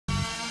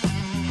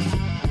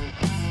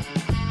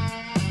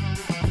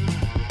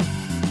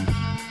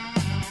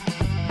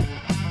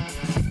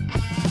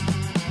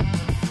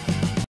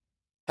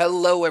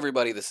Hello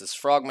everybody, this is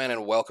Frogman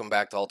and welcome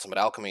back to Ultimate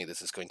Alchemy.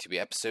 This is going to be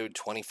episode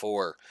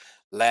 24.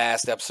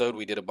 Last episode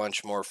we did a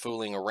bunch more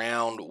fooling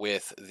around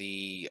with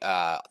the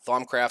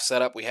Thaumcraft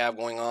setup we have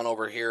going on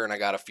over here, and I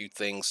got a few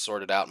things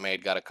sorted out,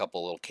 got a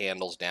couple little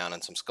candles down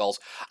and some skulls.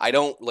 I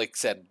don't, like I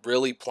said,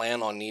 really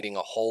plan on needing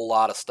a whole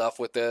lot of stuff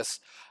with this.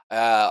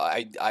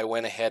 I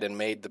went ahead and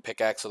made the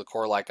pickaxe of the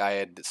core like I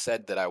had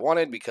said that I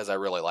wanted because I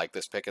really like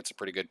this pick. It's a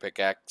pretty good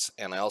pickaxe,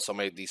 and I also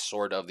made the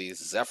sword of the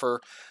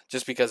Zephyr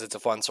just because it's a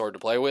fun sword to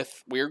play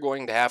with. We're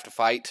going to have to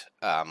fight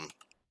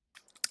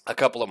a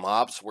couple of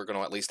mobs. We're going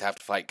to at least have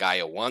to fight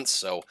Gaia once,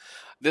 so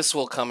this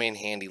will come in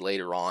handy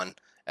later on,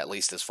 at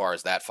least as far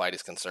as that fight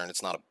is concerned.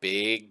 It's not a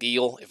big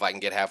deal. If I can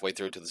get halfway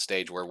through to the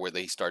stage where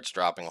he starts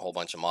dropping a whole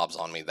bunch of mobs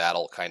on me,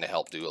 that'll kind of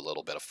help do a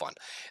little bit of fun.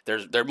 There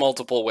are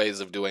multiple ways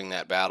of doing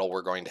that battle.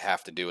 We're going to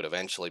have to do it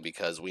eventually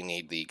because we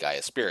need the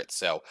Gaia Spirit.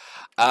 So,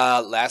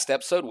 last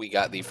episode, we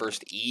got the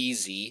first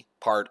easy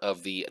part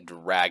of the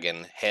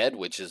dragon head,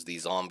 which is the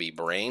zombie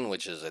brain,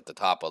 which is at the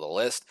top of the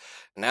list.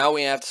 Now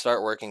we have to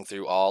start working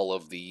through all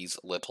of these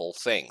little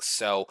things.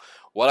 So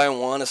what I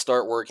want to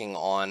start working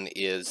on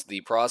is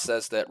the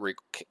process that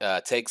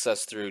takes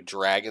us through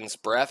Dragon's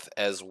Breath,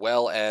 as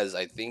well as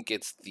I think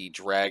it's the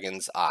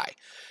Dragon's Eye.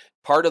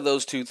 Part of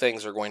those two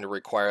things are going to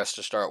require us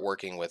to start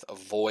working with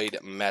void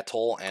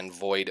metal and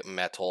void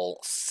metal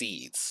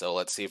seeds. So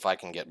let's see if I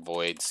can get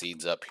void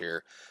seeds up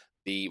here.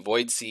 The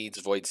void seeds,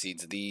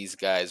 these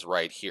guys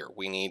right here.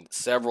 We need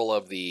several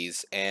of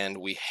these, and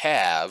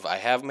I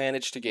have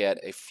managed to get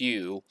a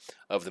few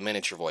of the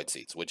miniature void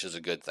seeds, which is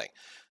a good thing.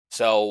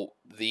 So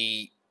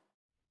the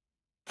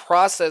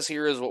process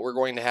here is what we're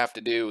going to have to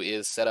do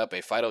is set up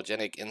a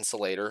phytogenic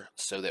insulator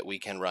so that we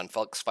can run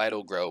Flux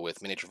Phyto Grow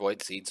with miniature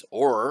void seeds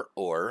or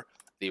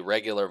the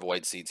regular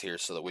void seeds here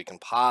so that we can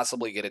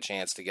possibly get a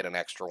chance to get an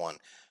extra one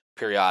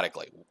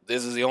periodically.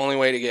 This is the only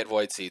way to get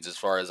void seeds as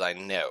far as I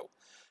know.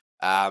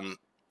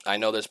 I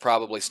know there's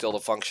probably still the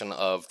function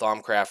of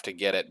Thaumcraft to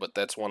get it, but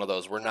that's one of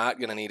those. We're not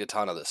going to need a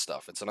ton of this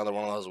stuff. It's another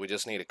one of those. We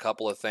just need a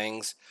couple of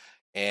things.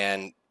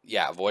 And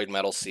yeah, void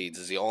metal seeds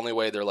is the only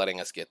way they're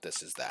letting us get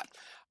this is that.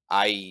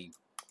 I'm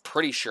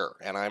pretty sure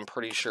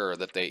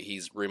that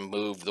he's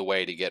removed the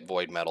way to get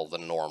void metal the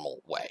normal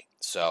way.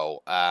 So,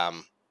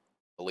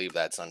 I believe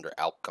that's under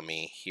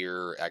Alchemy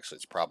here. Actually,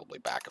 it's probably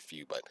back a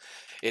few, but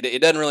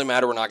it doesn't really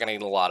matter. We're not going to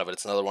need a lot of it.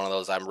 It's another one of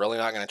those. I'm really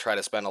not going to try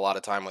to spend a lot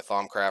of time with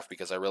Thaumcraft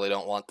because I really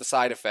don't want the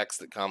side effects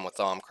that come with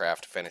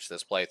Thaumcraft to finish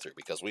this playthrough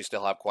because we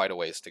still have quite a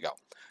ways to go.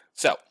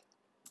 So,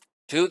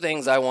 two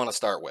things I want to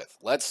start with.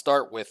 Let's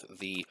start with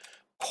the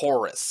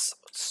chorus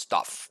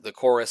stuff, the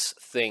chorus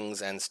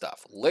things and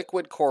stuff.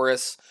 Liquid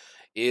chorus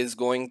is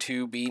going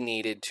to be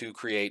needed to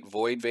create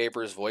void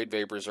vapors. Void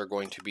vapors are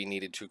going to be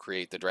needed to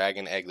create the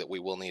dragon egg that we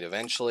will need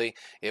eventually.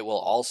 It will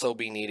also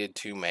be needed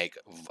to make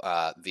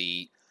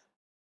the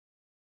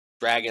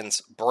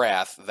dragon's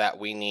breath that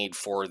we need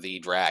for the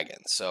dragon.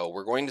 So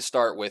we're going to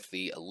start with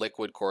the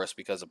liquid chorus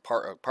because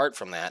apart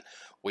from that,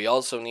 we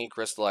also need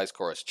crystallized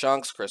chorus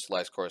chunks.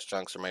 Crystallized chorus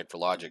chunks are made for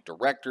logic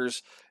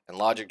directors, and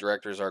logic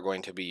directors are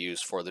going to be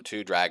used for the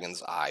two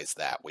dragon's eyes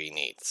that we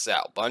need. So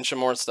a bunch of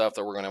more stuff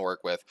that we're going to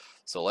work with.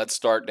 So let's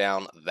start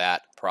down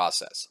that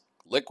process.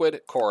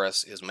 Liquid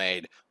chorus is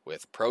made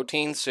with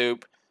protein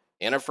soup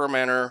in a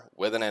fermenter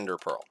with an ender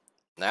pearl.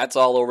 And that's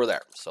all over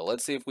there. So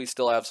let's see if we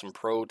still have some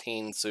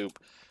protein soup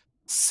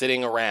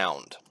sitting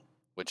around,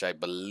 which I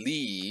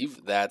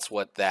believe that's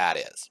what that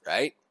is,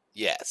 right?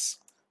 Yes.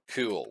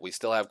 Cool. We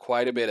still have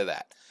quite a bit of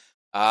that.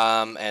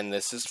 And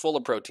this is full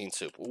of protein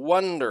soup.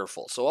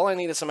 Wonderful. So all I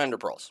need is some ender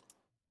pearls.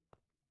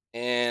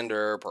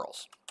 Ender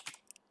pearls.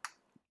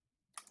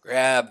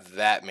 Grab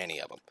that many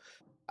of them.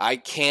 I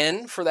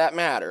can, for that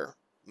matter,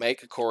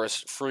 make a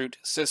chorus fruit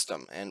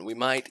system, and we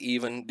might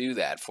even do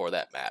that for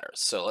that matter.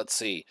 So let's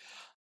see.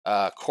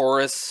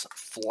 Chorus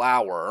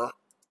flour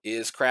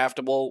is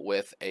craftable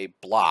with a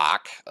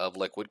block of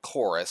liquid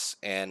chorus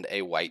and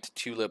a white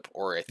tulip,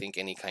 or I think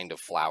any kind of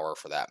flower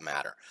for that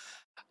matter.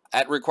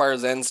 That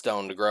requires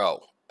endstone to grow,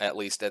 at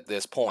least at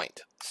this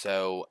point.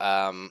 So,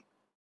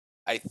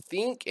 I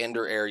think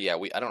ender air, yeah,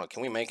 I don't know,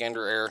 can we make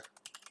ender air?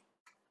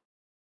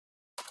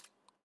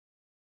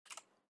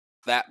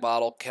 That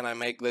bottle, can I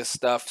make this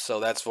stuff? So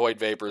that's void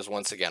vapors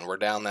once again. We're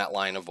down that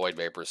line of void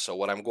vapors. So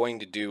what I'm going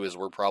to do is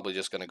we're probably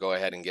just going to go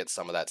ahead and get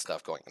some of that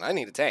stuff going. And I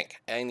need a tank.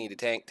 I need a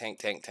tank.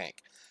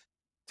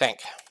 Tank.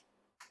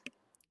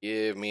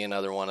 Give me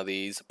another one of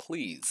these,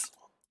 please.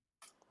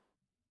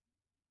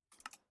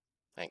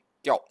 Thank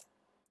you.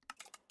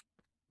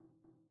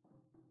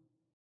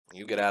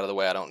 You get out of the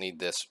way. I don't need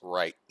this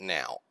right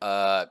now.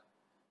 I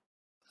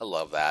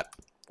love that.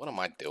 What am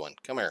I doing?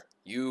 Come here.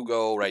 You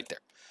go right there.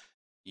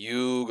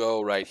 You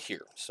go right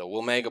here. So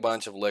we'll make a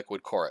bunch of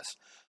liquid chorus.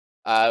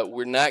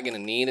 We're not going to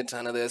need a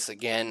ton of this.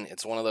 Again,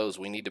 it's one of those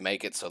we need to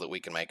make it so that we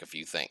can make a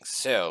few things.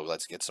 So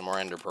let's get some more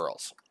ender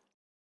pearls.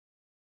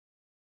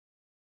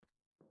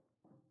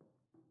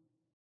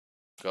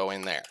 Go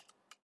in there.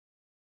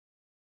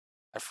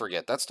 I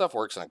forget. That stuff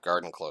works in a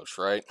garden close,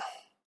 right?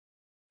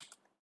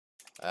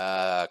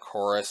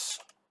 Chorus.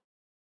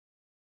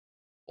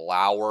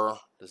 flower.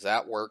 Does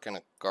that work in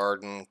a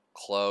garden?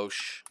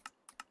 Cloche.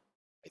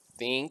 I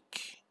think.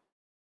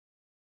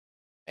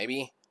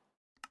 Maybe.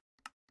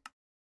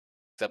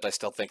 Except I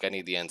still think I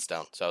need the end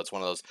stone. So it's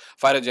one of those.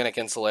 Phytogenic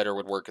insulator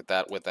would work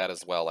with that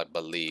as well, I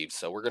believe.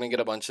 So we're going to get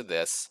a bunch of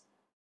this.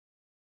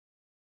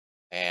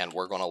 And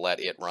we're going to let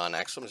it run.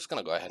 Actually, I'm just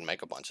going to go ahead and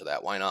make a bunch of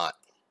that. Why not?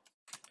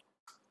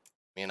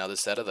 Give me another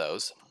set of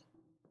those.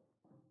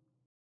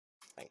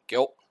 Thank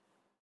you.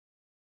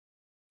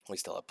 We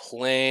still have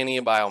plenty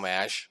of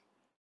biomash.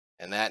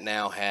 And that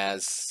now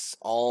has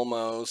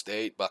almost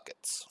 8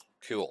 buckets.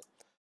 Cool.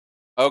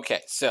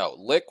 Okay, so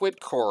liquid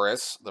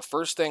chorus. The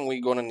first thing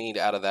we're going to need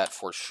out of that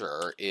for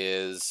sure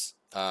is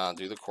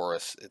do the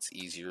chorus. It's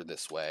easier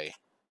this way.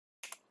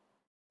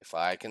 If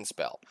I can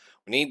spell.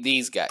 We need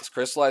these guys.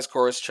 Crystallized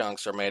chorus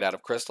chunks are made out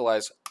of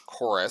crystallized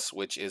chorus,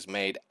 which is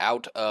made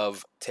out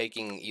of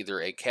taking either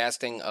a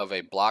casting of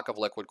a block of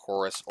liquid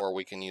chorus, or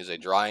we can use a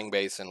drying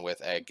basin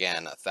with,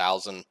 again,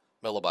 1,000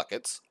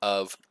 millibuckets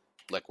of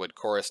liquid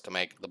chorus to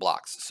make the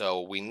blocks.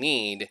 So we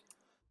need,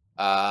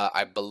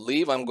 I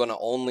believe I'm going to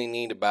only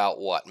need about,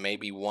 what,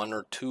 maybe 1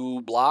 or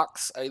 2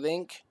 blocks, I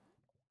think?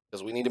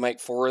 Because we need to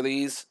make 4 of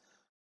these.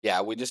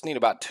 Yeah, we just need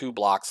about 2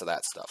 blocks of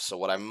that stuff. So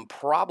what I'm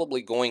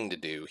probably going to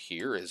do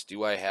here is,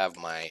 do I have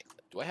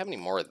any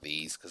more of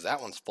these? Because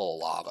that one's full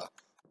of lava.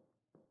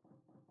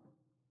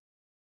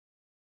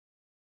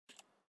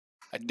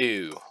 I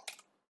do.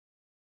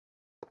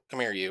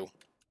 Come here, you.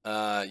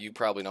 You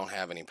probably don't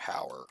have any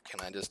power. Can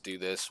I just do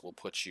this? We'll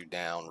put you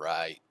down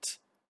right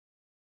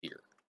here.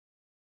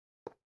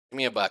 Give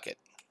me a bucket.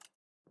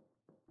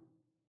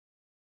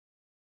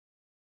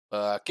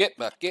 Bucket,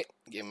 bucket.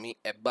 Give me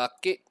a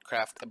bucket.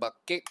 Craft a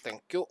bucket.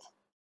 Thank you.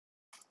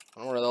 I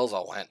don't know where those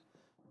all went.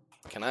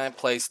 Can I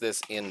place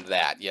this in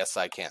that? Yes,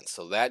 I can.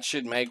 So that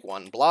should make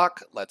 1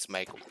 block. Let's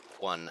make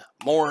 1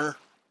 more.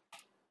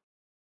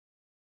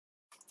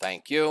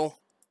 Thank you.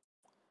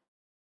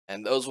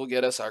 And those will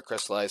get us our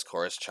crystallized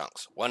chorus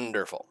chunks.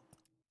 Wonderful.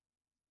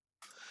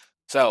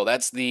 So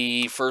that's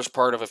the first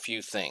part of a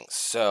few things.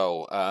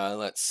 So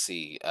let's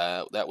see.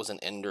 That was an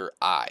ender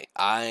eye.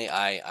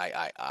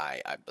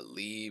 I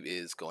believe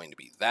is going to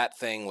be that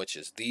thing, which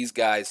is these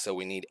guys. So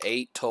we need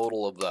 8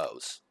 total of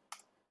those.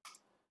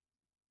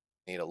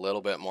 Need a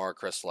little bit more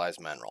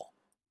crystallized mineral.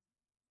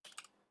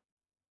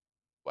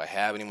 Do I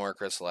have any more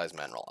crystallized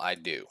mineral? I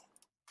do.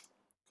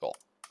 Cool.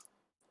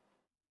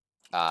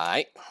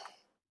 Alright.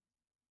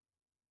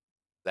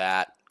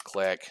 That,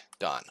 click,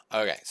 done.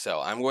 Okay,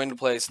 so I'm going to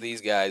place these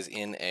guys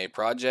in a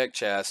project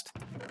chest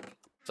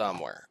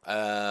somewhere.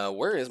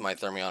 Where is my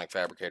thermionic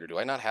fabricator? Do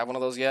I not have one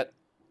of those yet?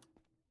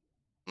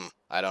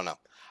 I don't know.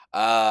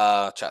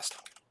 Chest.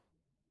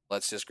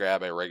 Let's just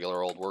grab a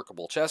regular old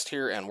workable chest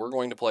here, and we're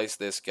going to place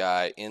this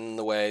guy in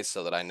the way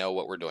so that I know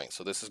what we're doing.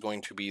 So this is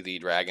going to be the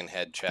dragon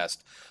head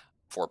chest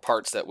for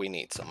parts that we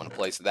need. So I'm going to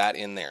place that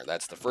in there.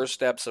 That's the first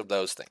steps of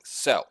those things.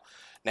 So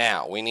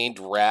now we need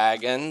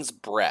dragon's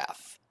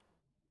breath.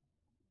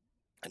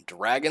 And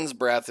dragon's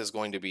breath is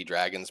going to be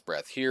dragon's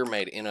breath here,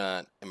 made in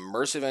an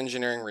immersive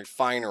engineering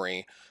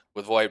refinery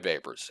with void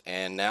vapors.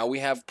 And now we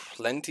have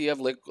plenty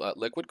of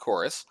liquid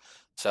chorus.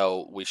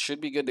 So we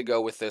should be good to go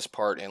with this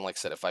part. And like I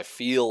said, if I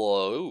feel,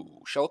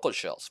 ooh, chocolate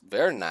shells,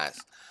 very nice.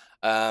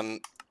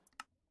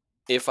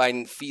 If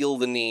I feel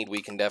the need,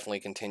 we can definitely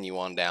continue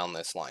on down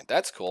this line.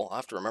 That's cool. I'll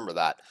have to remember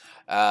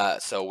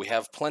that. So we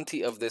have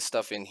plenty of this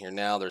stuff in here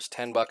now. There's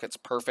 10 buckets,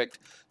 perfect.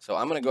 So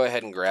I'm going to go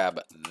ahead and grab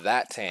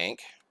that tank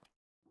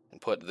and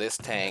put this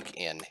tank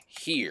in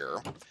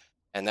here.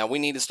 And now we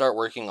need to start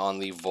working on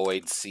the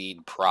void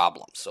seed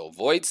problem. So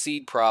void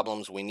seed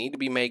problems, we need to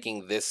be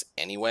making this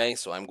anyway.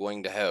 So I'm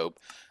going to hope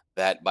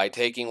that by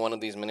taking one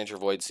of these miniature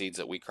void seeds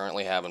that we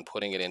currently have and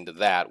putting it into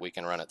that, we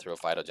can run it through a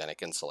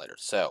phytogenic insulator.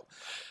 So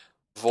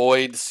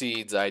void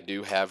seeds, I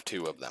do have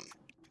 2 of them.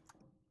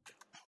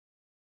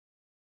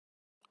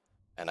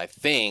 And I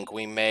think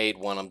we made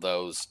one of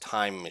those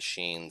time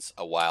machines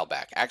a while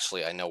back.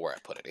 Actually, I know where I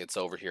put it. It's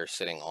over here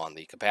sitting on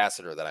the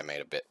capacitor that I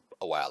made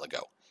a while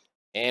ago.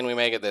 And we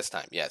make it this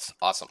time. Yes,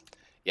 awesome.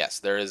 Yes,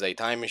 there is a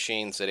time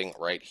machine sitting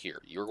right here.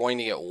 You're going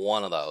to get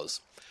one of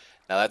those.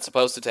 Now that's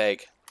supposed to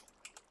take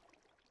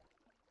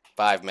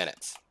 5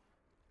 minutes.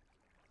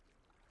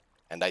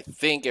 And I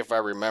think, if I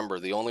remember,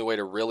 the only way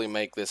to really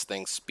make this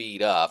thing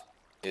speed up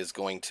is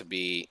going to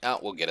be... Oh,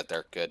 we'll get it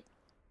there. Good.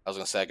 I was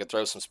going to say I could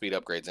throw some speed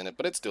upgrades in it,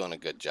 but it's doing a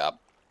good job.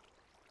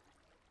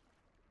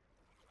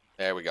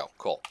 There we go.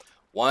 Cool.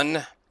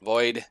 1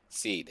 void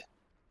seed.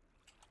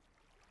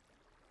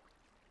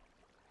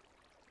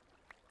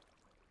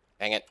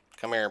 Hang it.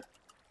 Come here.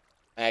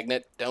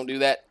 Magnet, don't do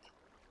that.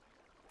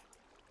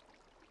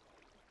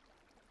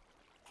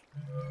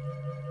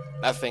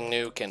 Nothing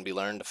new can be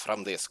learned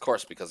from this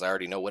course because I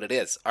already know what it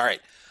is. All right.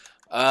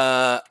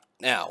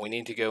 Now, we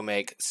need to go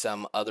make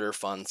some other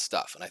fun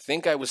stuff. And I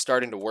think I was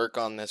starting to work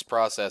on this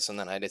process, and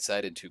then I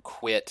decided to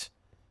quit.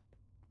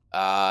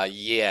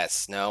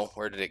 Yes. No.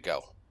 Where did it go?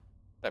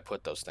 Where did I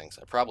put those things?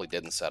 I probably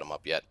didn't set them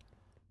up yet.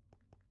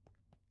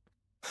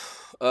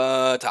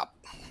 Top.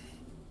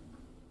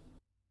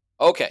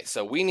 Okay,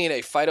 so we need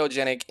a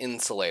phytogenic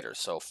insulator.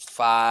 So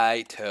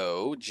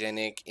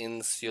phytogenic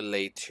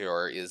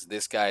insulator is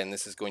this guy, and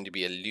this is going to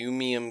be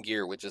aluminum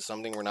gear, which is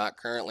something we're not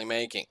currently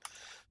making.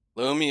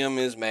 Aluminum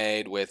is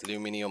made with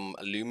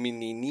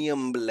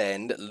aluminum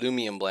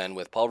blend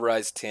with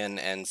pulverized tin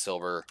and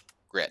silver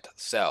grit.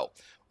 So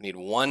we need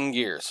 1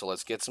 gear. So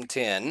let's get some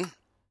tin.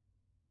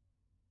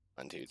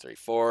 1, 2, 3,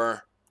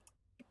 4.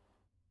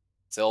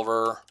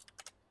 Silver.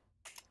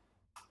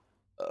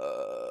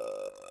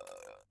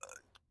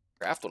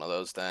 Craft one of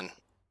those then.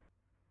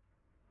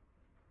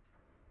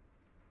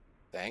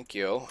 Thank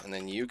you. And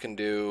then you can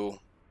do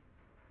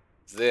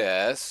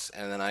this,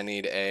 and then I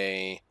need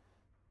a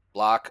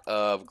block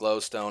of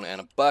glowstone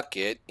and a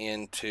bucket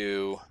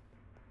into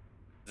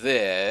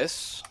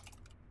this.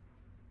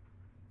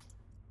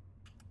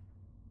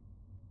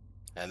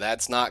 And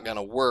that's not going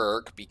to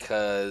work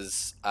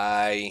because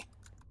I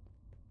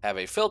have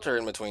a filter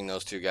in between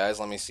those two guys.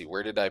 Let me see.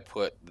 Where did I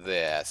put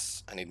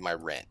this? I need my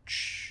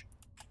wrench.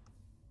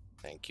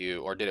 Thank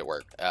you. Or did it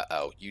work?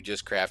 Uh-oh. You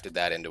just crafted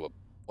that into a...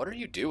 What are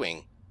you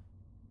doing?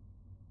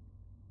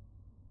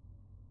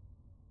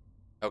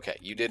 Okay,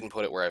 you didn't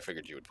put it where I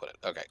figured you would put it.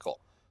 Okay, cool.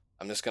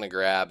 I'm just going to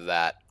grab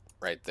that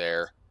right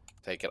there.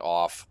 Take it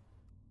off.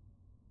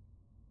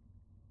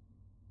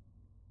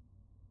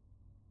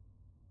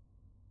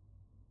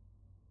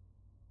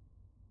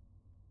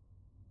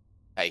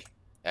 Hey,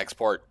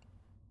 export.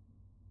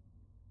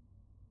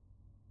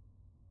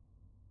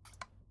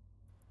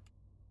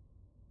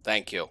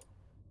 Thank you.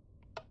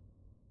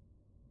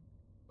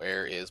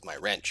 Where is my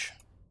wrench?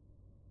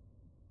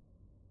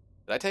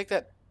 Did I take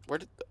that? Where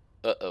did...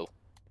 Uh-oh.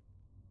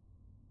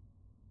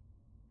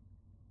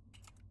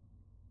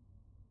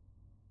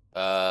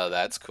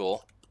 That's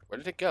cool. Where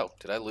did it go?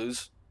 Did I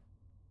lose?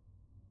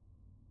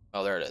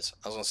 Oh, there it is.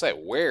 I was gonna say,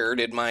 where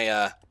did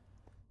my,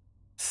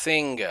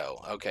 thing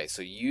go? Okay,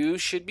 so you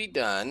should be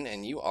done,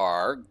 and you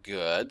are.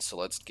 Good. So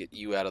let's get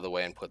you out of the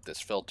way and put this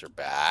filter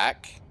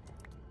back.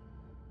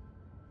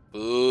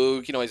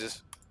 Spooky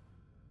noises.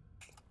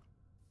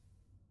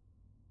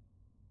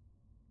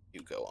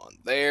 You go on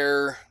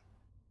there.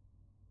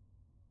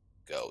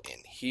 Go in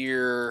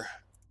here.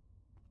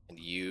 And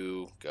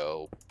you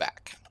go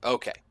back.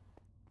 Okay.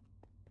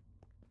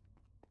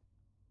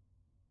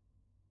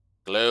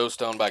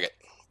 Glowstone bucket.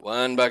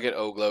 1 bucket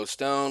of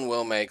glowstone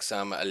will make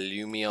some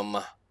aluminum.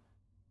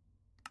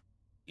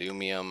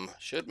 Aluminum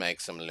should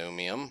make some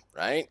aluminum,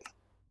 right?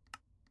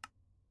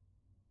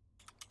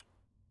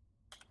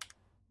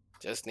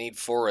 Just need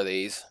 4 of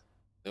these.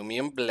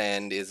 Aluminum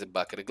blend is a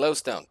bucket of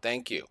glowstone.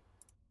 Thank you.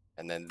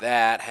 And then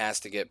that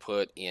has to get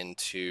put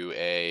into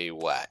a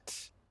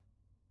what?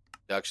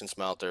 Induction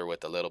smelter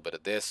with a little bit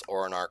of this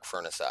or an arc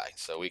furnace eye.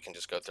 So we can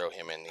just go throw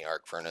him in the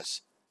arc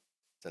furnace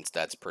since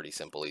that's pretty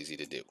simple, easy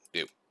to do.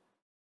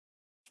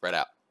 Spread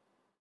out.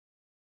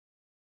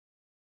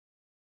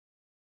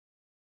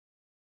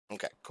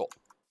 Okay, cool.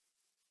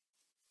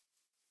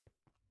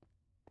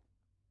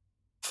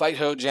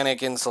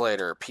 Phytogenic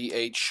insulator,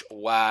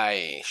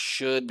 PHY,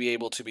 should be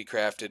able to be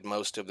crafted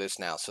most of this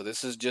now. So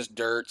this is just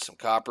dirt, some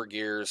copper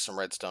gears, some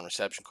redstone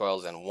reception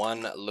coils, and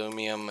 1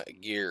 aluminum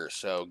gear.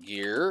 So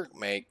gear,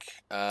 make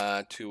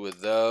 2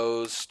 of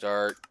those,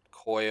 start,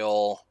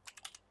 coil,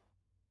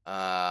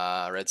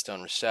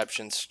 redstone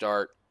reception,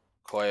 start,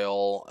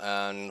 coil,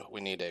 and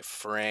we need a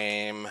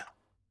frame,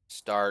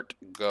 start,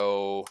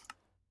 go,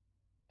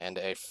 and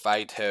a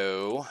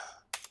phytogenic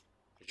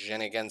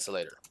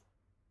insulator.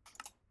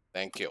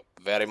 Thank you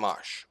very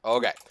much.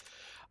 Okay.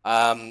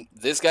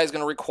 This guy's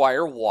going to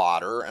require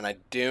water, and I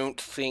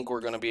don't think we're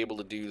going to be able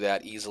to do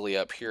that easily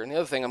up here. And the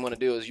other thing I'm going to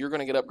do is you're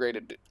going to get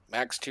upgraded to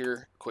max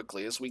tier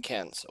quickly as we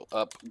can. So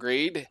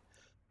upgrade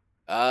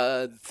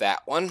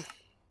that one,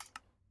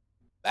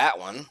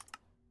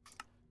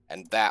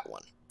 and that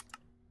one.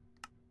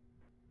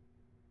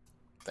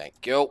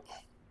 Thank you.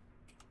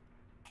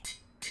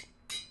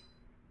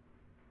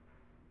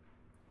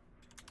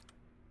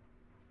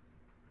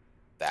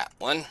 That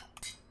one.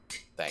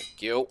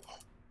 Thank you.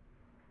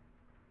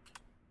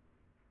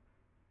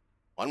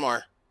 1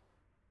 more.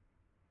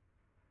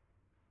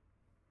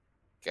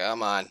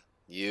 Come on.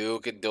 You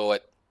could do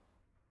it.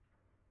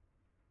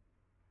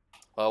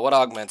 Well, what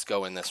augments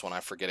go in this one? I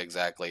forget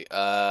exactly.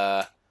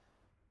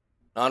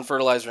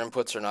 Non-fertilizer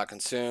inputs are not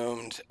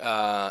consumed.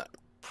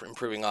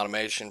 Improving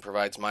automation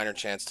provides minor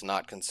chance to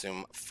not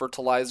consume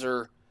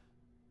fertilizer.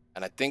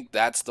 And I think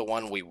that's the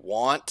one we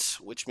want,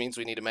 which means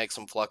we need to make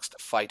some fluxed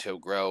phyto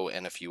grow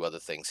and a few other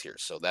things here.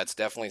 So that's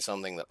definitely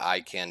something that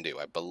I can do.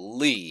 I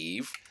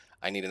believe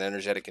I need an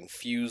energetic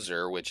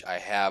infuser, which I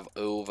have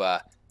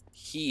over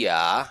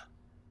here.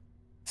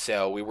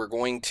 So we were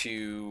going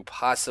to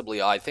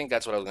possibly, I think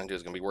that's what I was going to do,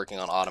 is going to be working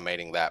on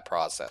automating that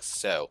process.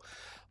 So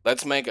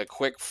let's make a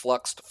quick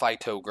fluxed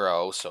phyto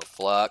grow. So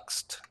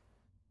fluxed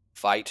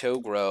phyto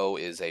grow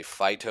is a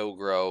phyto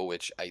grow,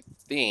 which I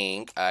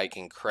think I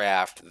can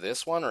craft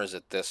this one, or is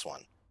it this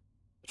one?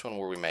 Which one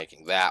were we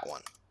making? That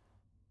one.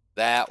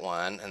 That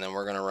one, and then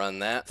we're going to run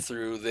that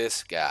through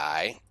this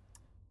guy.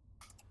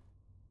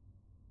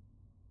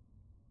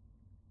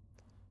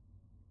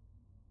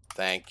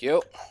 Thank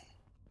you.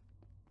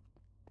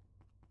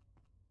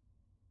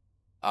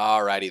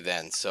 Alrighty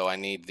then, so I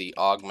need the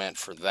augment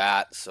for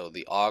that. So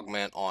the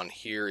augment on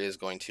here is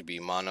going to be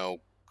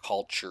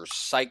monoculture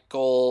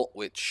cycle,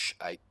 which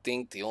I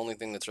think the only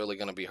thing that's really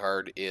going to be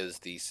hard is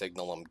the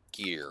signalum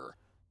gear.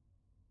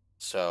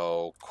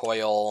 So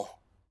coil,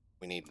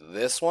 we need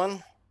this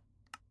one,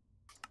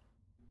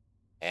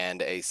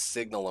 and a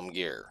signalum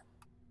gear.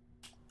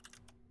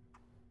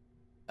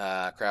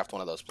 Craft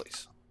one of those,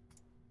 please.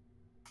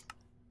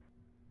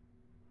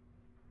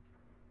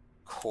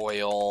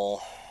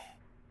 Coil.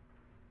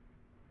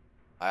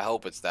 I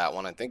hope it's that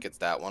one. I think it's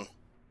that one.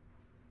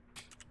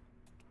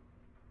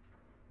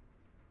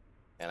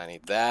 And I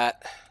need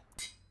that.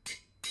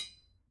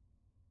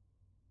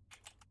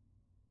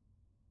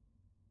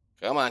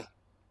 Come on.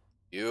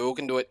 You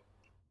can do it.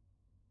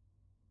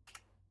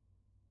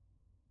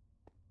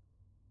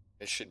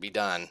 This should be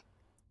done.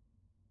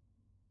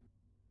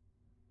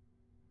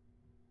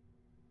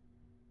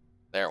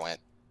 There it went.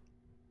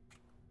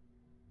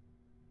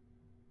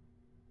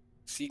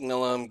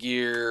 Signalum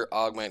gear,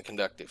 augment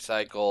conductive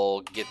cycle,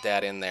 get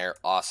that in there.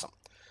 Awesome.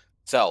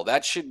 So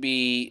that should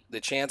be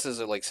the chances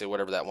of, like, say,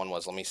 whatever that one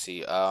was. Let me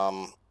see.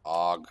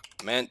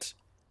 Augment.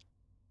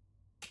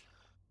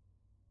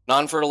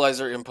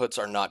 Non-fertilizer inputs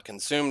are not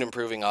consumed.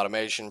 Improving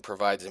automation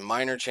provides a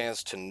minor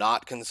chance to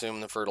not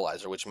consume the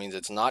fertilizer, which means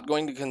it's not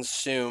going to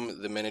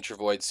consume the miniature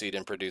void seed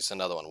and produce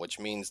another one, which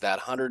means that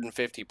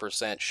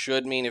 150%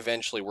 should mean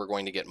eventually we're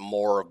going to get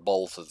more of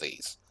both of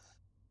these.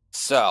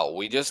 So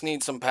we just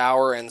need some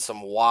power and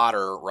some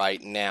water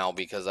right now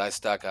because I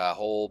stuck a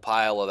whole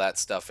pile of that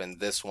stuff in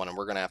this one, and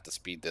we're going to have to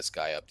speed this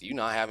guy up. Do you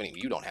not have any?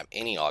 You don't have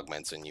any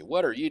augments in you.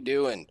 What are you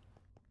doing?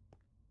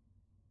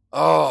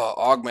 Oh,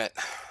 augment.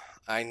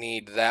 I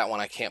need that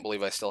one. I can't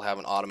believe I still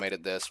haven't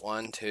automated this.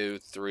 1, 2,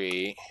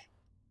 3.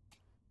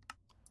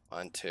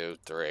 1, 2,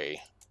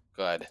 3.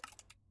 Good.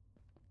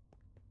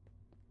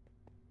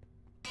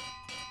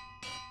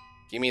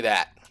 Give me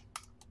that.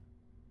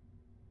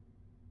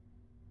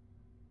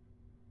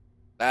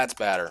 That's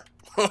better.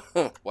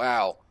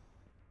 Wow.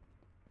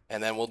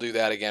 And then we'll do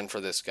that again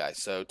for this guy.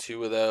 So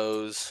 2 of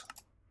those.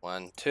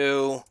 1,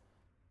 2.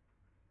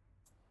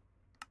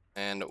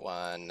 And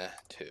 1,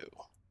 2.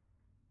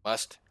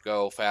 Must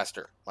go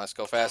faster. Must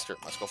go faster.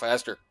 Must go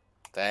faster.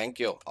 Thank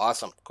you.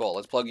 Awesome. Cool.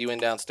 Let's plug you in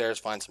downstairs,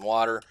 find some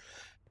water,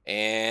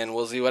 and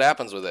we'll see what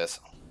happens with this.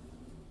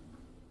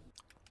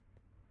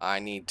 I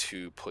need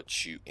to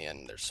put you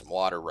in. There's some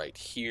water right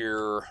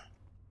here.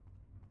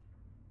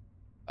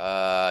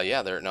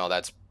 Yeah, there. No,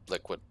 that's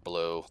liquid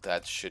blue.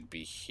 That should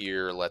be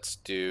here. Let's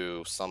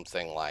do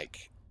something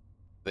like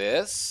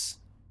this.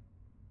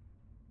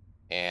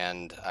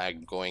 And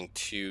I'm going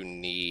to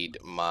need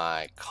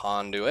my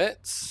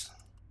conduits.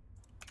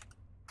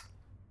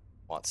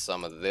 Want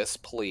some of this,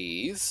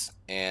 please.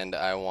 And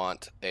I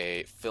want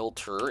a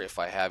filter, if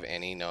I have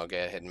any. No, go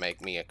ahead and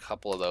make me a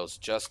couple of those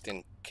just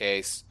in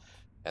case.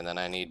 And then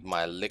I need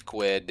my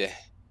liquid.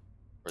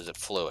 Or is it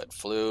fluid?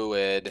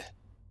 Fluid.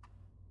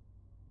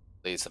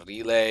 These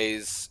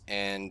relays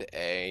and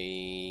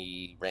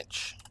a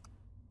wrench.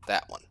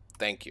 That one.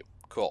 Thank you.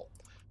 Cool.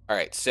 All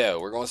right, so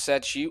we're going to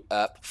set you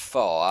up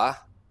for,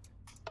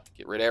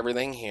 get rid of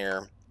everything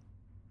here.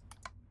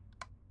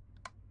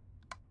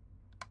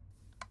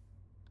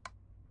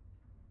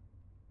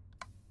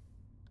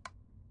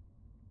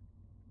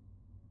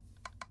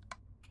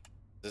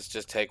 Does this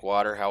just take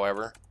water,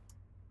 however?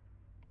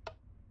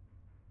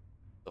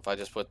 If I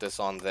just put this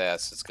on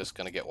this, it's just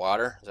going to get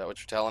water? Is that what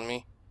you're telling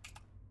me?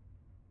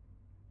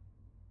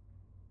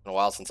 It's been a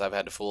while since I've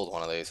had to fool with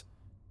one of these.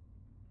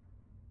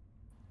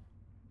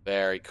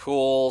 Very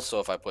cool. So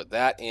if I put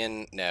that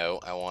in,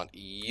 no, I want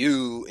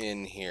you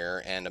in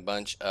here and a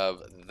bunch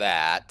of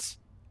that.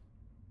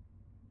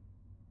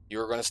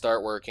 You're going to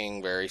start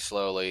working very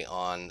slowly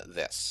on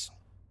this.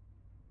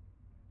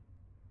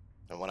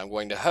 And what I'm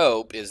going to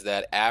hope is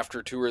that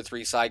after 2 or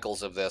 3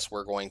 cycles of this,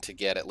 we're going to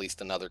get at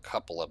least another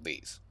couple of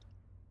these.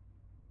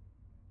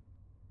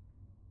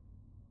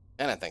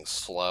 Anything's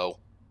slow.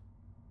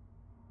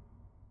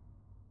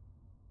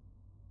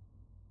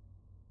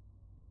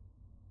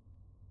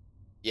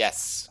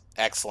 Yes.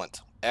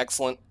 Excellent.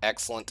 Excellent,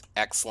 excellent,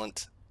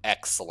 excellent,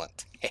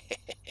 excellent.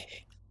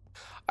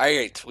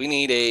 Alright, we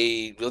need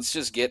a... Let's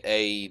just get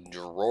a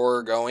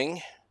drawer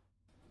going.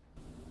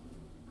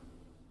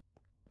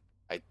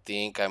 I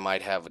think I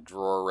might have a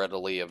drawer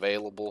readily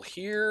available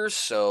here,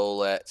 so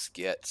let's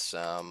get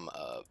some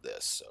of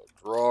this. So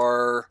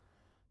drawer,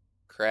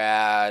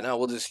 craft. No,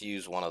 we'll just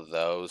use one of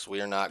those. We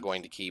are not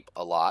going to keep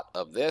a lot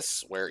of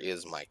this. Where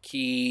is my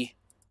key?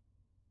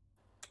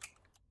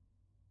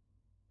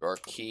 Drawer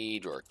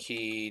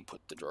key, put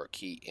the drawer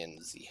key in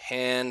the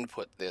hand,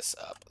 put this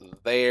up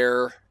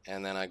there,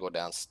 and then I go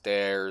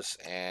downstairs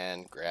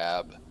and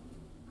grab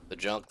the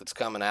junk that's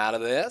coming out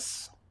of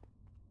this.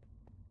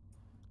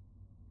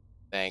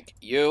 Thank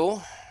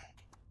you.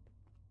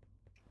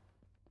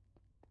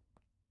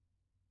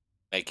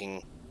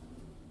 Making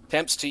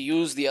attempts to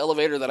use the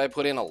elevator that I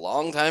put in a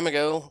long time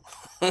ago.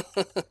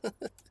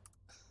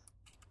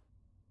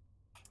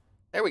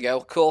 There we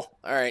go. Cool.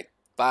 All right.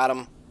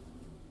 Bottom.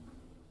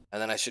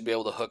 And then I should be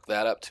able to hook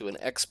that up to an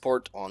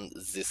export on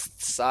this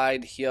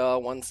side here.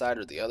 One side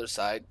or the other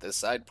side. This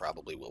side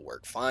probably will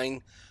work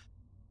fine.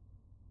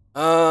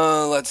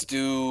 Let's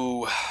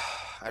do...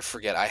 I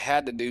forget. I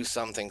had to do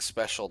something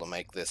special to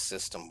make this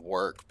system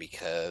work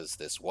because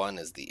this one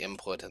is the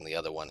input and the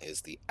other one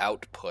is the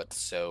output.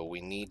 So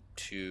we need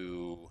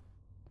to...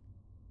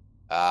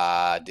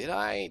 Did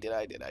I?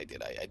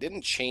 I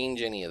didn't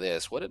change any of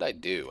this. What did I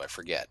do? I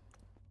forget.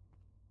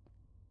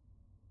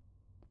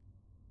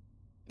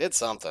 Did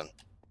something.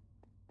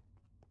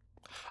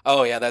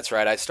 Oh, yeah, that's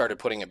right. I started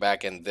putting it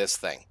back in this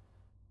thing.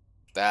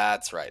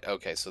 That's right.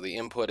 Okay, so the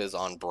input is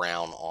on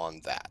brown on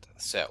that.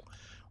 So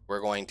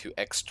we're going to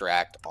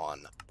extract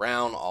on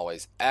brown,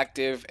 always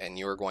active, and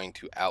you're going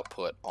to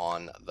output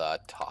on the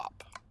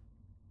top.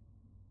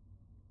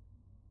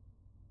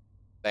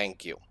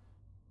 Thank you.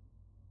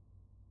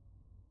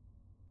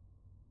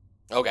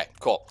 Okay,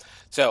 cool.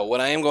 So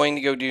what I am going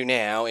to go do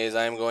now is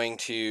I'm going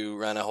to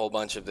run a whole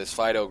bunch of this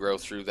Fido grow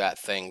through that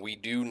thing. We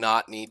do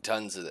not need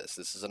tons of this.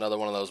 This is another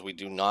one of those we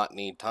do not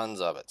need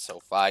tons of it. So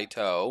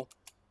Fido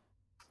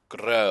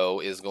grow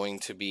is going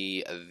to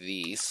be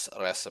this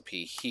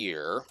recipe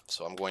here.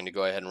 So I'm going to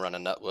go ahead and run a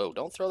nut. Whoa,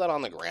 don't throw that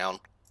on the ground.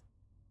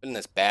 Been in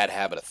this bad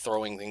habit of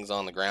throwing things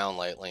on the ground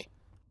lately.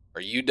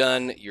 Are you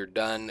done? You're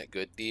done.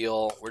 Good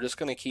deal. We're just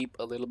going to keep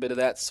a little bit of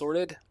that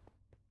sorted.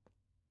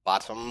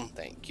 Bottom,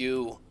 thank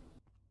you.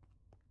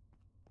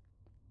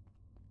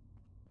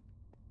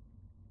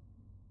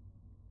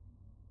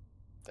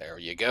 There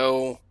you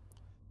go.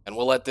 And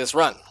we'll let this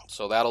run.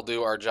 So that'll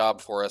do our job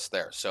for us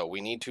there. So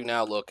we need to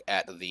now look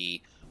at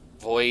the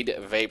void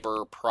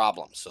vapor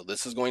problem. So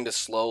this is going to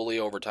slowly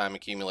over time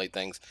accumulate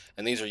things,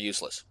 and these are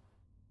useless,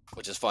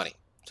 which is funny.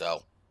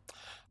 So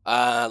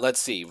let's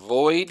see.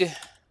 Void.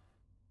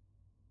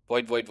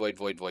 What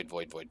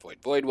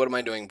am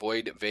I doing?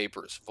 Void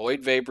vapors. Void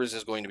vapors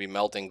is going to be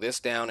melting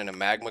this down in a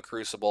magma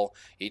crucible.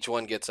 Each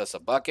one gets us a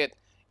bucket.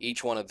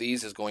 Each one of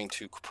these is going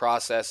to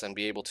process and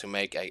be able to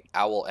make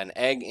an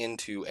egg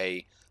into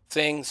a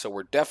thing. So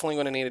we're definitely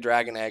going to need a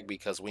dragon egg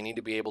because we need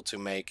to be able to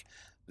make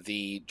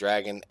the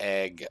dragon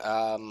egg.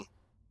 Hang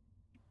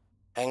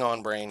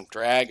on, brain.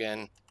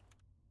 Dragon.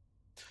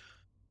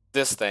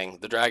 This thing,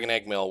 the dragon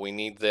egg mill, we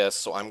need this.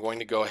 So I'm going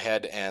to go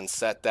ahead and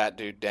set that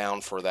dude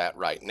down for that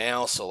right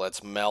now. So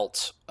let's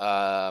melt.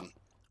 Where's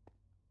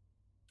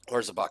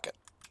the bucket?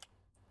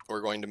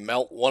 We're going to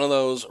melt one of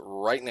those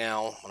right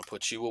now. I'm going to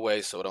put you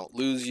away so I don't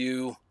lose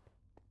you.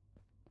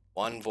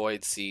 One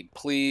void seed,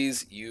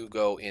 please. You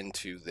go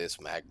into this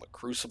magma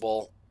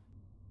crucible.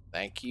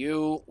 Thank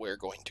you. We're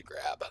going to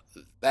grab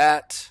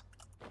that.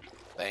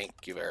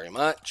 Thank you very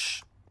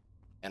much.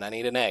 And I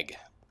need an egg.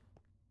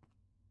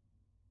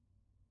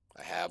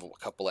 I have a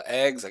couple of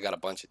eggs. I got a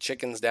bunch of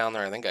chickens down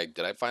there.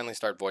 Did I finally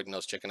start voiding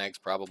those chicken eggs?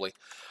 Probably.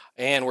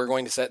 And we're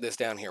going to set this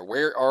down here.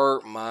 Where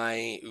are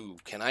my... Ooh,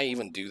 can I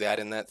even do that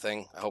in that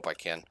thing? I hope I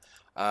can.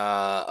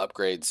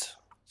 Upgrades.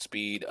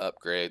 Speed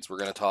upgrades. We're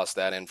going to toss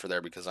that in for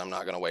there because I'm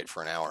not going to wait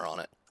for an hour on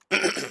it.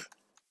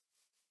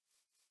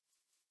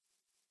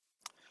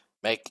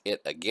 Make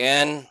it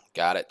again.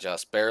 Got it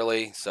just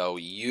barely. So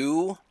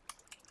you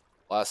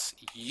plus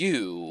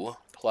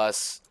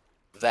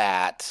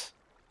that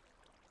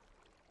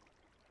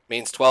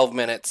means 12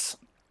 minutes,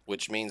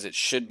 which means it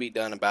should be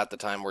done about the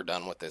time we're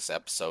done with this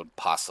episode,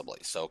 possibly.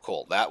 So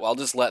cool. I'll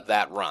just let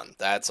that run.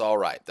 That's all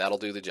right. That'll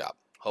do the job,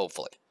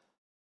 hopefully.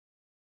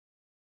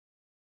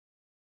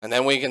 And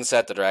then we can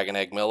set the dragon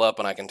egg mill up,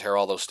 and I can tear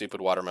all those stupid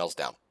watermills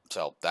down.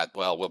 So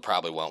we'll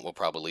probably won't. We'll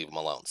probably leave them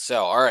alone.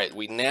 So, all right,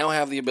 we now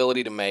have the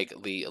ability to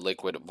make the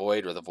liquid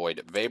void or the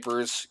void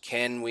vapors.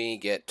 Can we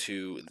get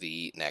to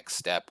the next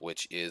step,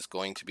 which is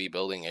going to be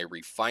building a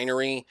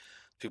refinery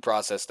to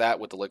process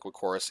that with the liquid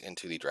chorus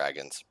into the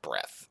dragon's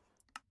breath?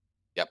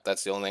 Yep,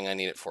 that's the only thing I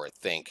need it for, I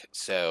think.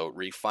 So,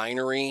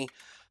 refinery,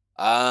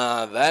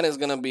 that is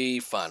going to be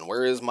fun.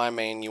 Where is my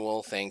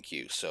manual? Thank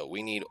you. So,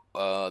 we need,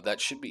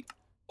 that should be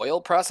oil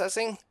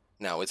processing?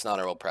 No, it's not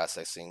oil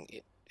processing.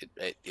 It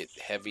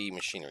heavy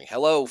machinery.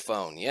 Hello,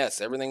 phone.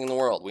 Yes, everything in the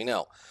world, we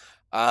know.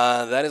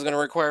 That is going to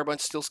require a bunch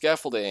of steel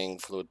scaffolding,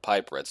 fluid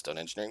pipe, redstone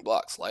engineering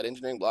blocks, light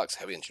engineering blocks,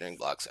 heavy engineering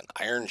blocks, and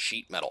iron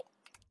sheet metal.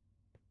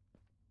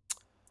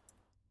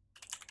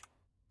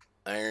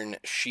 Iron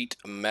sheet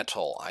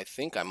metal. I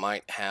think I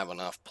might have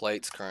enough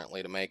plates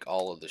currently to make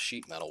all of the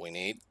sheet metal we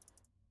need.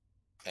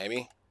 Maybe?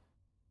 Is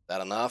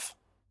that enough?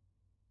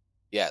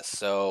 Yes,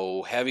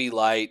 so heavy,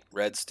 light,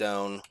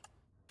 redstone.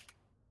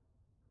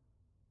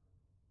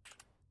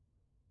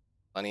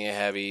 Plenty of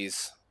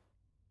heavies.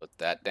 Put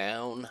that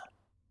down.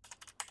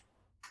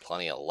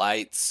 Plenty of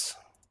lights.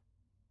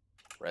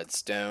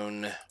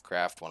 Redstone.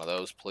 Craft one of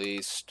those,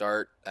 please.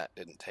 Start. That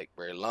didn't take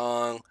very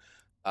long.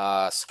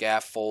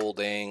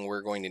 Scaffolding.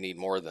 We're going to need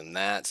more than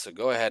that. So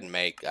go ahead and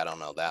make, I don't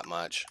know, that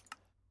much.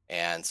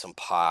 And some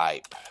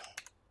pipe.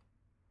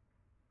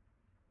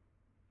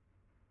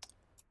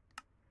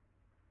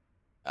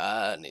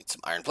 Need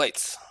some iron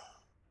plates.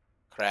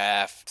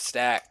 Craft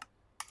stack.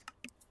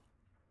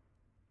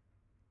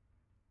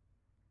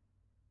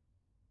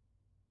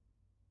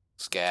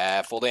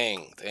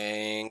 Scaffolding.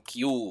 Thank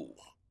you.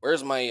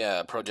 Where's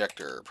my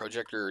projector?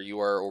 Projector, you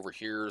are over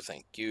here.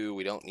 Thank you.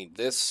 We don't need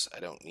this. I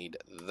don't need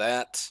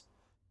that.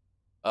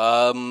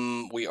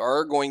 We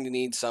are going to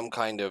need some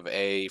kind of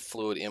a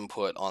fluid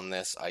input on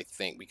this, I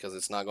think, because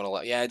it's not going to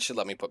let... Yeah, it should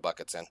let me put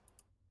buckets in,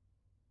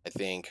 I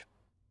think.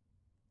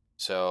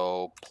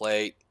 So,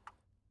 plate.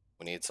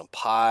 We need some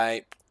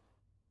pipe.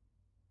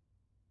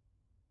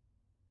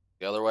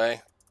 The other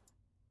way.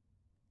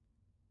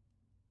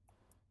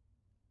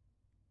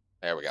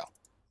 There we go.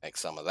 Make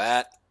some of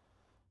that.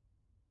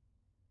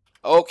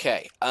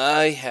 Okay,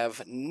 I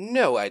have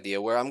no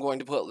idea where I'm going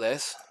to put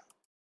this.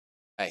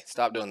 Hey,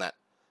 stop doing that.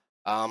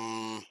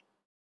 Not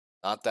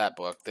that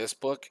book. This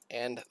book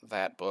and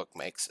that book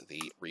makes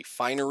the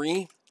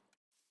refinery.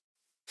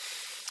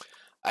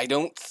 I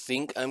don't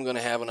think I'm going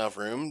to have enough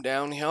room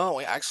down here.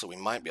 Wait, actually,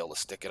 we might be able to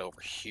stick it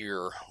over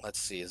here. Let's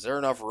see. Is there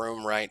enough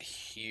room right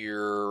here?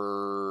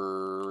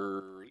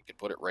 You could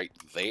put it right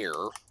there.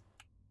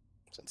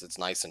 Since it's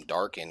nice and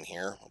dark in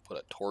here, we'll put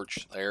a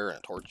torch there and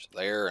a torch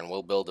there, and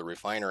we'll build the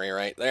refinery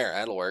right there.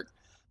 That'll work.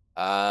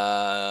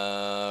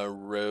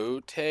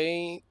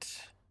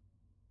 Rotate.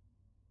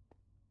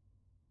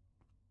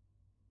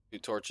 2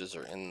 torches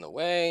are in the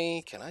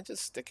way. Can I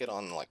just stick it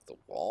on like the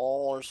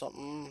wall or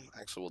something?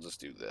 Actually, we'll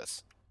just do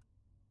this.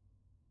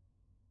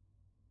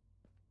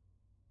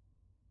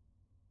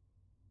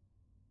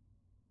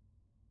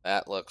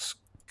 That looks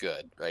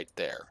good right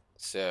there.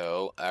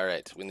 So,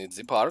 alright, we need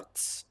the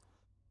parts.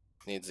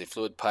 Needs the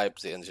fluid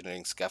pipes, the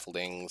engineering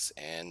scaffoldings,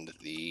 and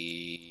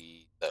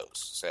those.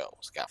 So,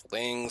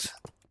 scaffoldings.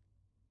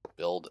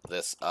 Build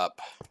this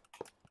up.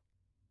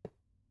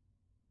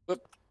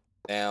 Whoop.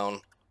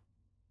 Down.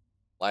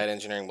 Light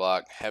engineering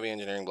block, heavy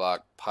engineering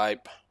block,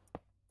 pipe.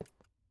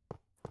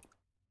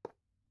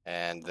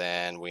 And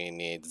then we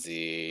need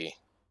the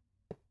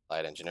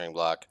light engineering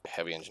block,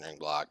 heavy engineering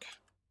block,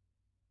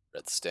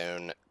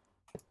 redstone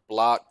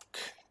block,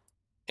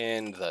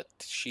 and the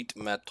sheet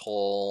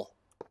metal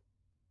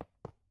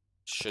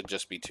should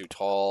just be too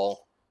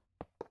tall.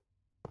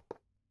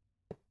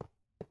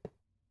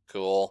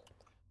 Cool.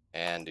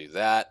 And do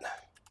that.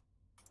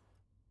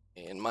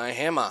 In my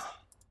hammer,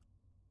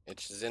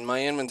 which is in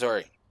my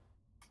inventory.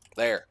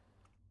 There.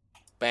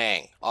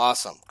 Bang.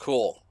 Awesome.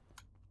 Cool.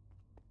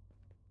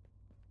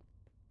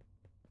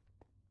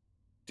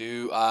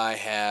 Do I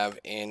have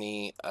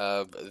any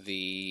of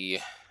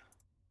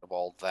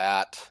all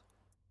that?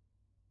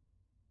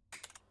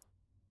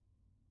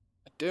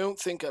 I don't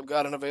think I've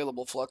got an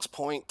available flux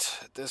point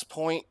at this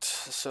point.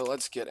 So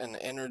let's get an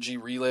energy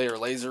relay or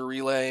laser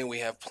relay. We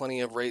have plenty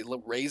of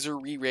razor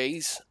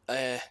relays.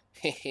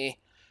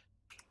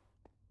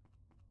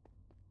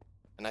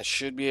 And I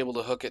should be able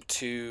to hook it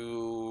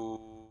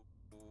to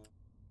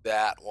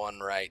that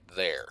one right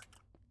there.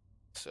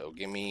 So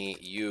give me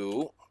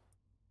you.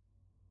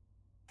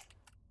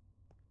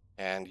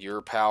 And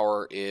your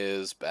power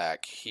is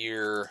back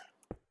here.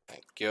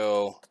 And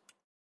go.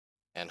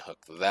 And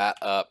hook that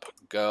up.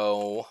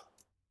 Go.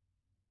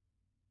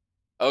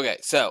 Okay,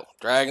 so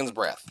Dragon's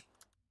Breath.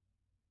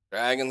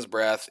 Dragon's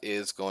Breath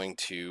is going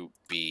to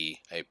be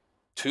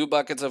 2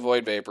 buckets of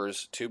void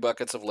vapors, 2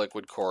 buckets of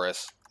liquid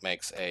chorus.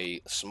 Makes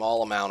a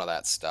small amount of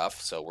that stuff.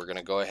 So we're going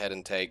to go ahead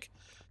and take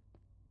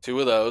 2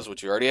 of those,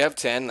 which you already have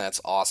 10. That's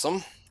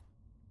awesome.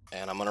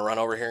 And I'm going to run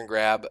over here and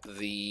grab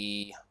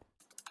the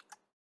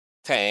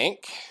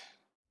tank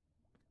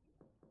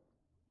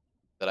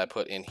that I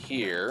put in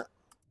here.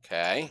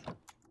 Okay.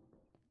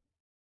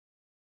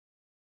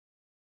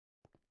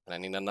 And I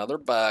need another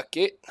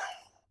bucket.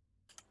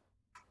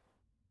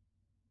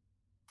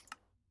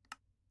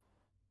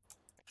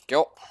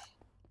 Go.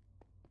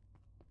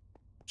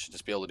 Should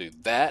just be able to do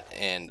that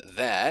and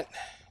that.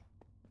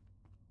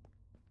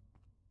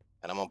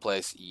 And I'm going to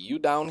place you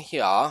down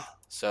here.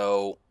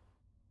 So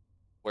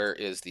where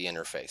is the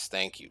interface?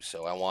 Thank you.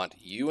 So I want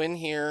you in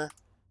here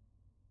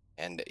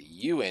and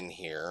you in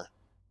here.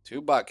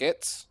 2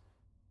 buckets.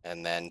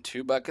 And then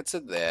 2 buckets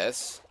of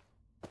this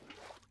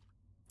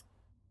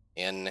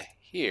in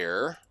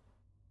here.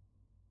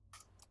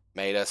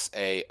 Made us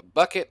a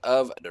bucket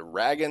of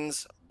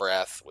Dragon's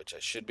Breath, which I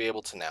should be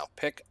able to now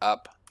pick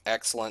up.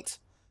 Excellent.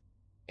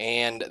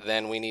 And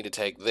then we need to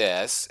take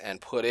this and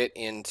put it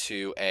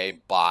into a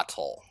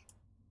bottle.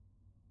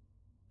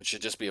 It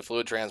should just be a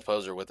fluid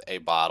transposer with a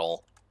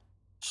bottle.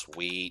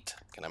 Sweet.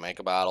 Can I make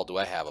a bottle? Do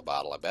I have a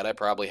bottle? I bet I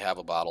probably have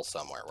a bottle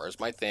somewhere. Where's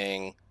my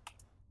thing?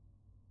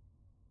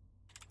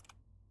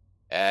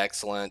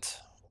 Excellent.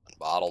 One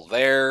bottle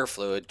there.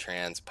 Fluid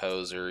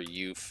transposer.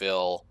 You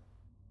fill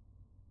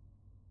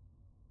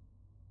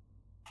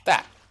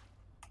that.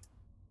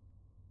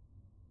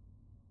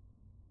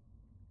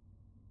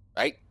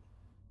 Right?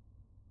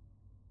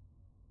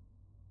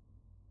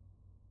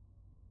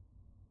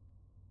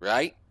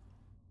 Right?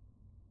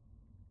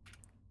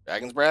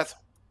 Dragon's Breath.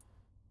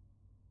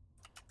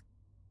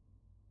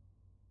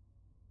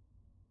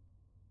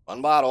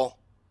 1 bottle.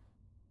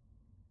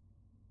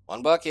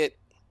 1 bucket.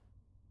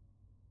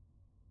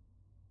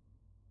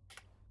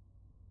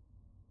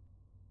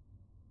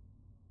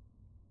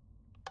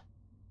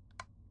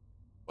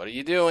 What are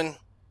you doing?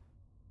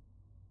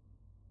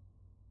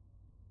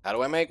 How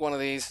do I make one of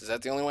these? Is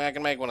that the only way I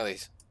can make one of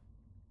these?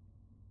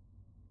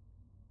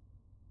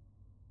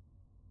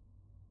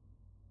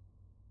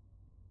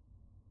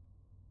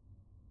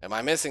 Am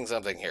I missing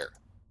something here?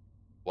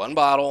 One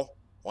bottle,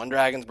 one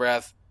dragon's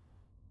breath,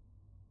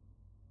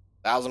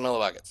 1,000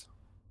 millibuckets.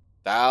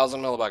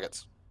 1,000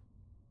 millibuckets.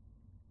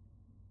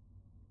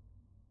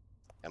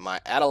 Am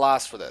I at a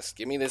loss for this?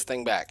 Give me this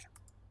thing back.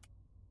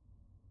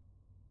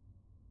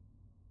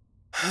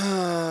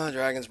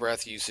 Dragon's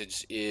breath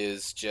usage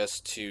is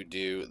just to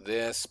do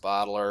this.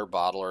 Bottler,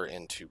 bottler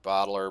into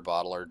bottler.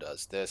 Bottler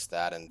does this,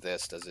 that, and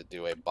this. Does it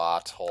do a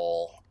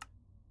bottle?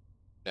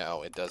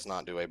 No, it does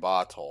not do a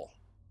bottle.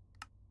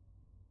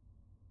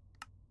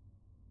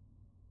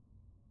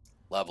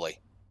 Lovely.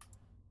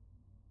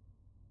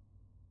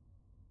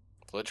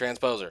 Fluid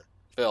transposer.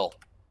 Fill.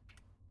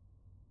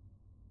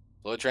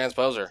 Fluid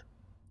transposer.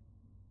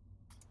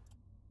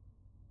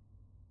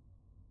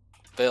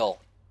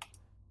 Fill.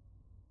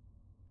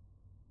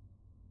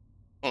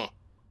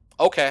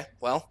 Okay,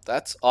 well,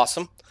 that's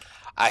awesome.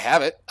 I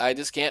have it. I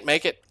just can't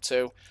make it.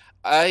 So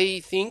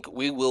I think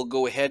we will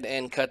go ahead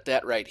and cut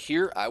that right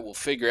here. I will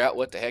figure out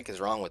what the heck is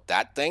wrong with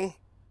that thing.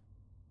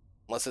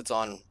 Unless it's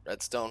on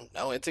redstone.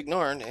 No, it's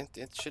ignoring.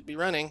 It should be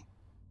running.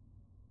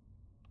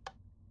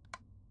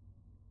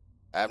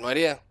 I have no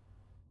idea.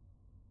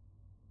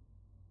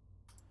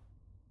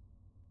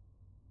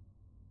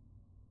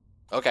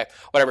 Okay,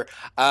 whatever.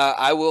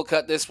 I will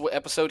cut this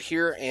episode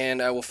here, and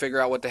I will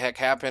figure out what the heck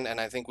happened, and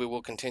I think we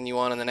will continue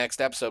on in the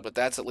next episode, but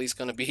that's at least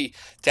going to be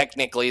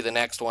technically the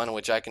next one,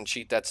 which I can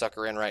cheat that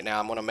sucker in right now.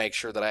 I'm going to make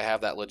sure that I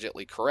have that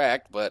legitly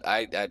correct, but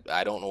I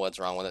don't know what's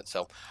wrong with it.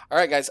 So, all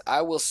right, guys,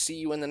 I will see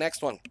you in the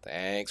next one.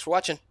 Thanks for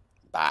watching.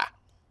 Bye.